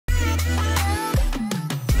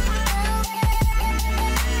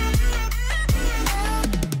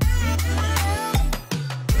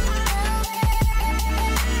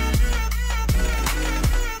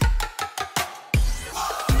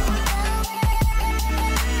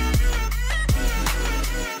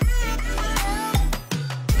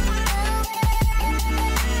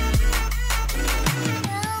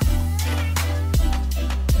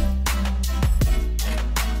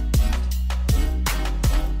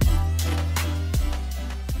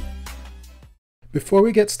Before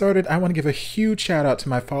we get started, I want to give a huge shout out to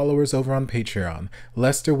my followers over on Patreon.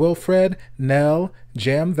 Lester Wilfred, Nell,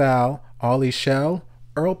 Jam Val, Ollie Shell,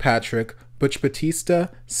 Earl Patrick, Butch Batista,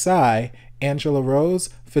 Cy, Angela Rose,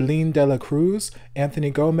 Feline Dela Cruz,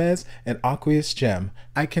 Anthony Gomez, and Aqueous Gem.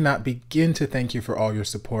 I cannot begin to thank you for all your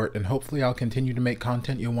support, and hopefully I'll continue to make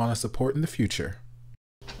content you'll want to support in the future.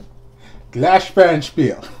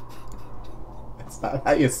 Glasperlenspiel. That's not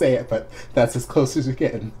how you say it, but that's as close as you're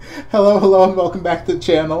getting. Hello, and welcome back to the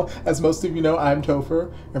channel. As most of you know, I'm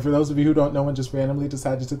Topher, and for those of you who don't know and just randomly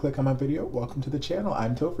decided to click on my video, welcome to the channel.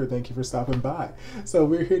 I'm Topher. Thank you for stopping by. So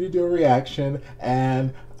we're here to do a reaction,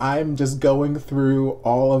 and I'm just going through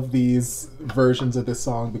all of these versions of this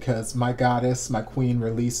song because my goddess, my queen,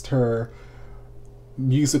 released her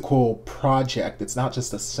musical project. It's not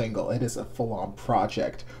just a single, it is a full-on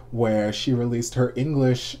project where she released her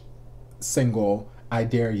English single, I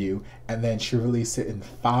Dare You, and then she released it in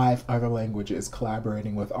 5 other languages,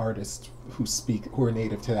 collaborating with artists who are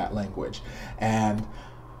native to that language. And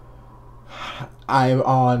I'm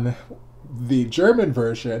on the German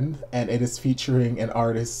version, and it is featuring an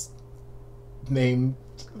artist named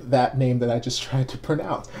that name that I just tried to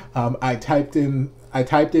pronounce. I typed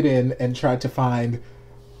it in and tried to find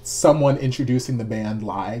someone introducing the band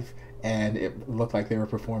live, and it looked like they were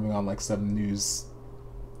performing on like some news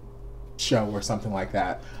show or something like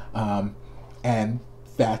that. And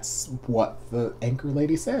that's what the anchor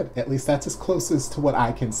lady said. At least that's as close as to what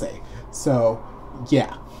I can say. So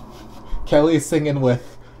yeah, Kelly is singing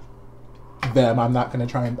with them. I'm not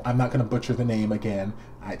gonna butcher the name again.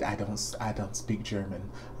 I don't speak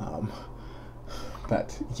German.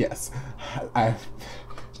 But yes,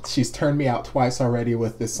 she's turned me out twice already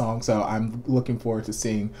with this song, so I'm looking forward to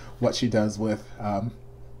seeing what she does with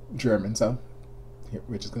German. So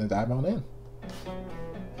we're just gonna dive on in.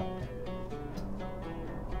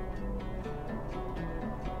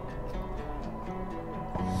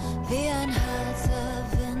 Wie ein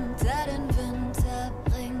heißer Wind, der den Winter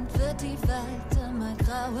bringt, wird die Welt immer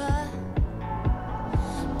grauer.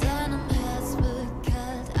 Deinem Herz wird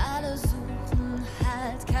kalt, alle suchen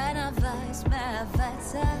Halt, keiner weiß mehr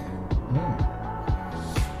weiter.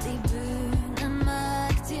 Die Bühne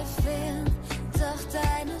mag dir fehlen, doch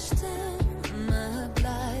deine Stimme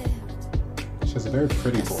bleibt. She has a very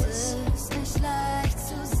pretty voice. Es ist nicht leicht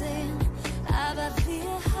zu sehen, aber wir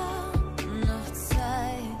haben noch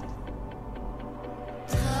Zeit.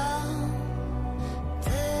 Trau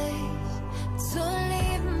dich zu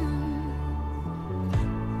lieben.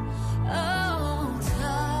 Oh,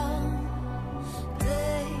 trau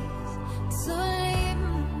dich zu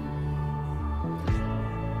lieben.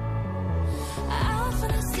 Auch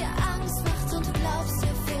wenn es dir Angst macht und du glaubst,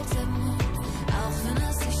 dir fehlt der Mut. Auch wenn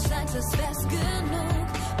es nicht scheint, es wär's genug.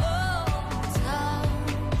 Oh, trau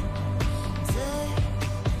dich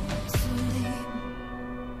zu lieben.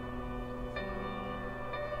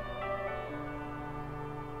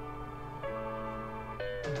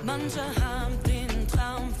 Manche haben den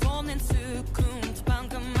Traum von der Zukunft, bauen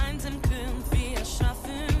gemeinsam künft wir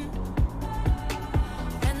schaffen.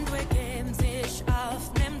 Hände geben sich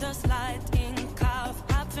auf, nimm das Leid in Kauf,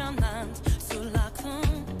 hab vernannt zu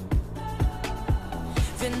lachen.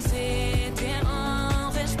 Wenn sie dir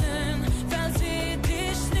anrichten, weil sie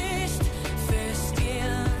dich nicht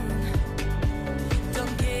verstehen, dann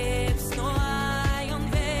gibt's nur einen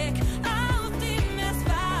Weg, auf dem es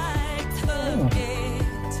weitergeht.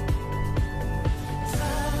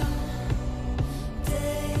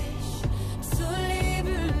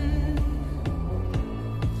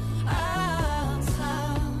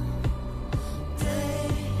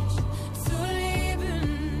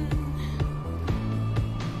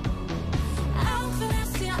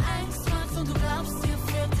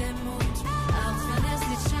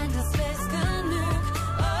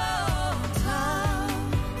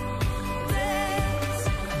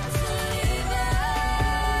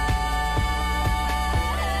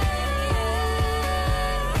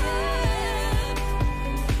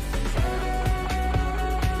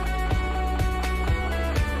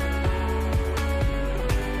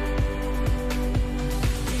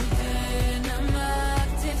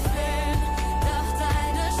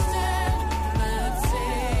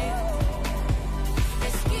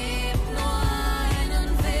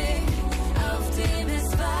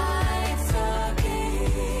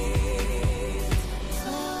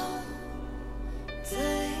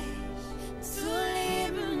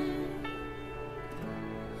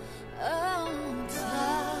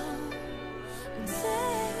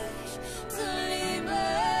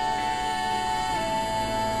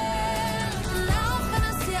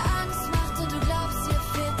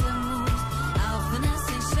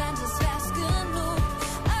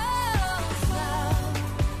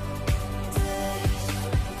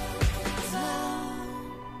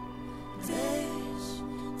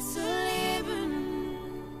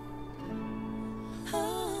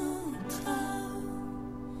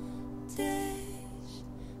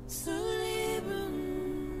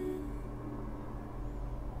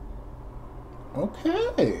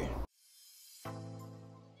 Okay.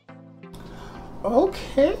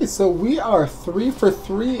 Okay, so we are 3 for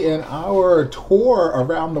 3 in our tour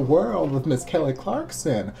around the world with Miss Kelly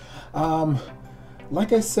Clarkson.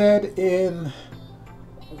 Like I said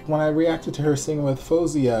when I reacted to her singing with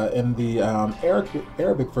Fozia in the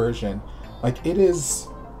Arabic version, like, it is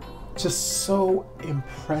just so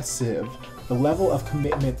impressive, the level of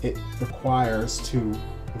commitment it requires to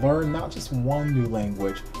learn not just one new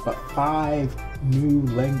language, but 5 new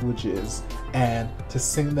languages, and to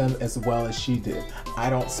sing them as well as she did. I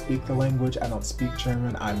don't speak the language, I don't speak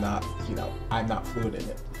German, I'm not fluent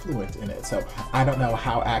in it, so I don't know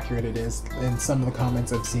how accurate it is. In some of the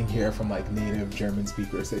comments I'm seeing here from like native German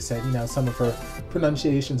speakers, they said, some of her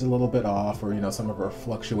pronunciation's a little bit off, or some of her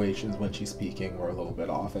fluctuations when she's speaking were a little bit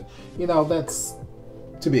off, and that's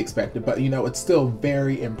to be expected, but it's still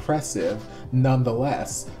very impressive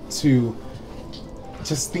nonetheless, to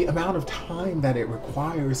just the amount of time that it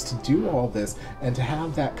requires to do all this, and to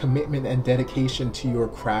have that commitment and dedication to your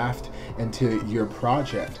craft and to your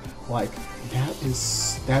project. Like, that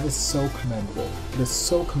is so commendable. It is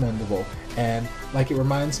so commendable. And like, it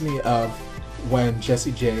reminds me of when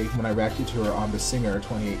Jessie J, when I reacted to her on The Singer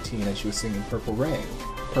 2018, and she was singing Purple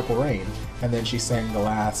Rain, and then she sang the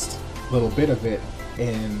last little bit of it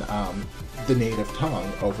in the native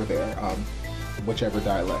tongue over there, whichever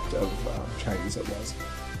dialect of Chinese it was,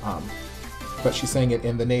 but she sang it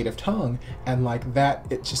in the native tongue, and like that,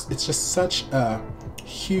 it's just such a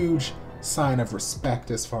huge sign of respect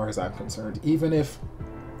as far as I'm concerned. Even if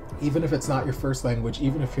it's not your first language,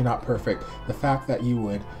 even if you're not perfect, the fact that you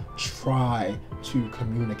would try to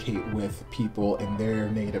communicate with people in their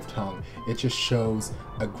native tongue, it just shows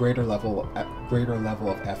a greater level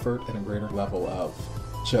of effort and a greater level of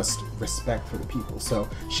just respect for the people. So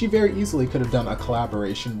she very easily could have done a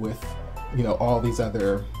collaboration with all these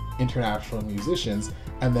other international musicians,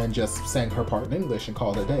 and then just sang her part in English and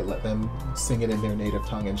called it a day. Let them sing it in their native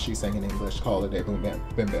tongue and she sang in English, call it a day, boom bam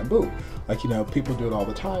bim bam boom. Like, people do it all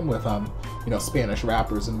the time with Spanish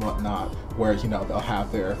rappers and whatnot, where they'll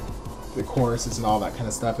have the choruses and all that kind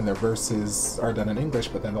of stuff, and their verses are done in English,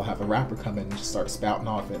 but then they'll have a rapper come in and just start spouting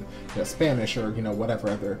off in Spanish or whatever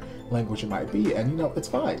other language it might be, and it's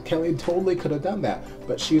fine. Kelly totally could have done that,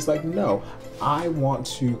 but she's like, no, I want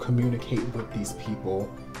to communicate with these people.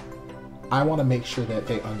 I want to make sure that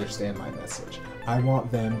they understand my message. I want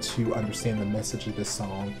them to understand the message of this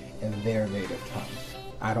song in their native tongue.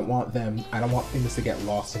 I don't want things to get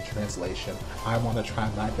lost in translation. I want to try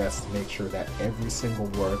my best to make sure that every single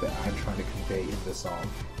word that I'm trying to convey in this song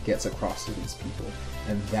gets across to these people.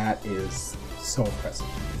 And that is so impressive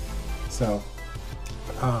to me. So,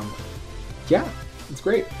 yeah, it's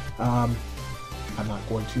great. I'm not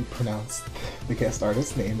going to pronounce the guest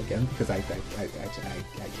artist's name again because I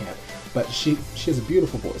can't. But she has a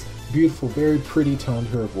beautiful voice. Beautiful, very pretty tone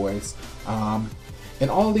to her voice. In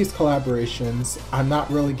all of these collaborations, I'm not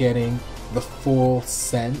really getting the full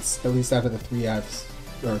sense, at least out of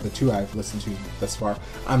the 2 I've listened to thus far.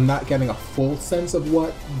 I'm not getting a full sense of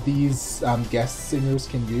what these guest singers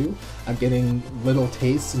can do. I'm getting little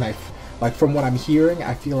tastes, and like, from what I'm hearing,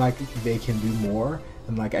 I feel like they can do more,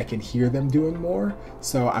 and like, I can hear them doing more.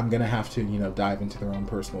 So I'm gonna have to, dive into their own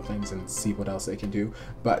personal things and see what else they can do.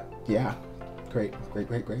 But yeah, great.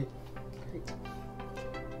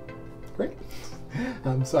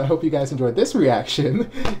 So I hope you guys enjoyed this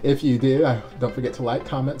reaction. If you did, don't forget to like,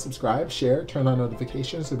 comment, subscribe, share, turn on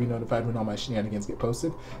notifications to be notified when all my shenanigans get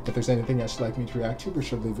posted. If there's anything else you'd like me to react to, be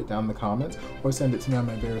sure to leave it down in the comments, or send it to me on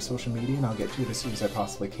my various social media, and I'll get to it as soon as I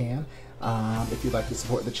possibly can. If you'd like to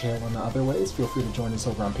support the channel in other ways, feel free to join us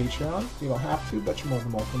over on Patreon. You don't have to, but you're more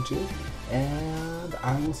than welcome to. And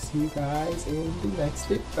I will see you guys in the next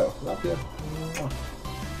video. Love you. Mwah.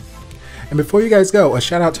 And before you guys go, a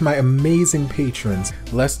shout out to my amazing patrons: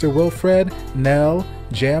 Lester Wilfred, Nell,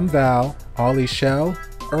 Jam Val, Ollie Shell,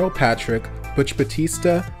 Earl Patrick, Butch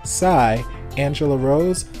Batista, Sai, Angela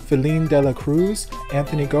Rose, Feline De La Cruz,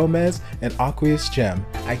 Anthony Gomez, and Aqueous Gem.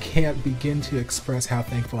 I can't begin to express how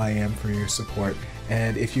thankful I am for your support.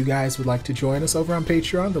 And if you guys would like to join us over on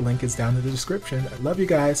Patreon, the link is down in the description. I love you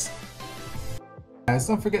guys. Guys,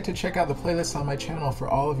 don't forget to check out the playlist on my channel for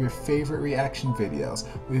all of your favorite reaction videos.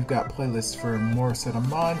 We've got playlists for Morissette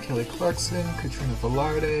Amon, Kelly Clarkson, Katrina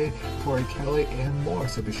Velarde, Tori Kelly, and more,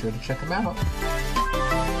 so be sure to check them out.